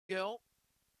Girl.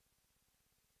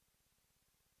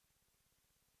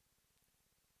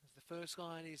 As the first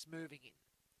line is moving in.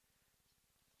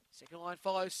 Second line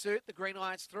follows suit. The green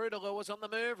line's through. The lures on the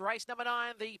move. Race number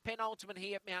 9, the penultimate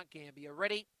here at Mt-Gambier.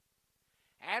 Ready?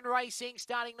 And racing,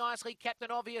 starting nicely,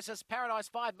 Captain Obvious as Paradise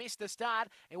 5 missed the start.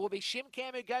 It will be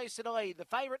Shimcam who goes to the lead. The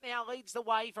favourite now leads the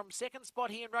way from second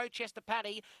spot here in Rochester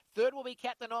Paddy. Third will be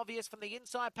Captain Obvious from the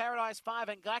inside, Paradise 5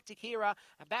 and Galactic Hera.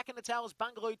 And back in the tails,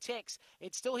 Bungaloo Tex.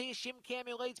 It's still here, Shimcam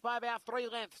who leads by about 3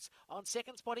 lengths. On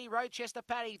second spot here, Rochester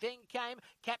Paddy. Then came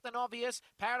Captain Obvious.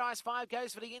 Paradise 5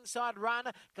 goes for the inside run.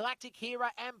 Galactic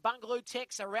Hera and Bungaloo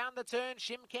Tex around the turn.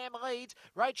 Shimcam leads.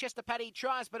 Rochester Paddy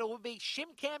tries, but it will be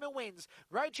Shimcam who wins.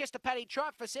 Rochester Paddy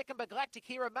tried for second, but Galactic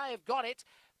Hero may have got it.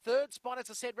 Third spot, as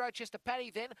I said, Rochester Paddy.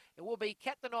 Then it will be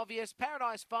Captain Obvious,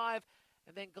 Paradise 5,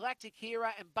 and then Galactic Hero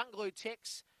and Bungaloo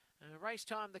Tex. Race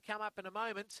time to come up in a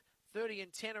moment. 30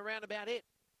 and 10 around about it.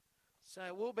 So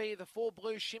it will be the 4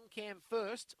 blue Shimcam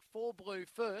first. 4 blue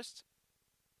first.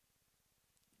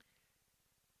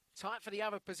 Tight for the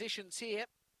other positions here,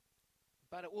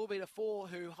 but it will be the 4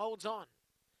 who holds on.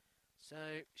 So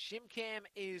Shimcam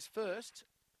is first.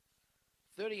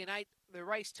 30 and 8 the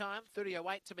race time,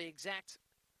 30:08 to be exact.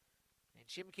 And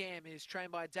Shimcam is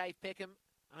trained by Dave Peckham,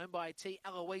 owned by T.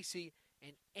 Aloisi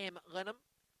and M. Lenham.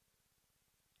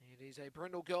 It is a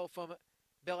brindle girl from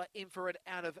Bella Infrared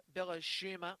out of Bella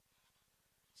Schumer.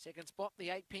 Second spot, the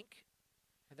 8 pink,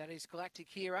 and that is Galactic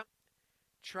Hera,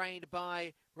 trained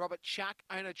by Robert Chuck,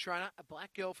 owner trainer, a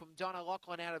black girl from Donna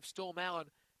Lachlan out of Storm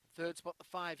Allen. Third spot, the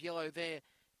 5 yellow there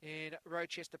in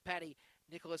Rochester Paddy.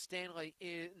 Nicole Stanley,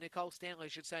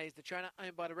 should say, is the trainer,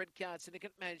 owned by the Red Card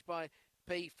Syndicate, managed by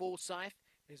P. Forsyth.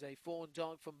 Is a fawn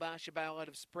dog from Barshabale out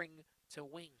of Spring to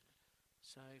Wing.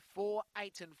 So 4,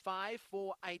 8 and 5,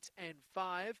 4, 8 and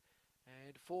 5.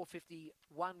 And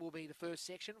 4:51 will be the first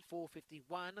section.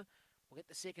 4:51. We'll get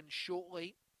the second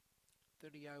shortly.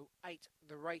 30:08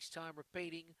 the race time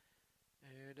repeating.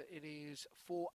 And it is 4,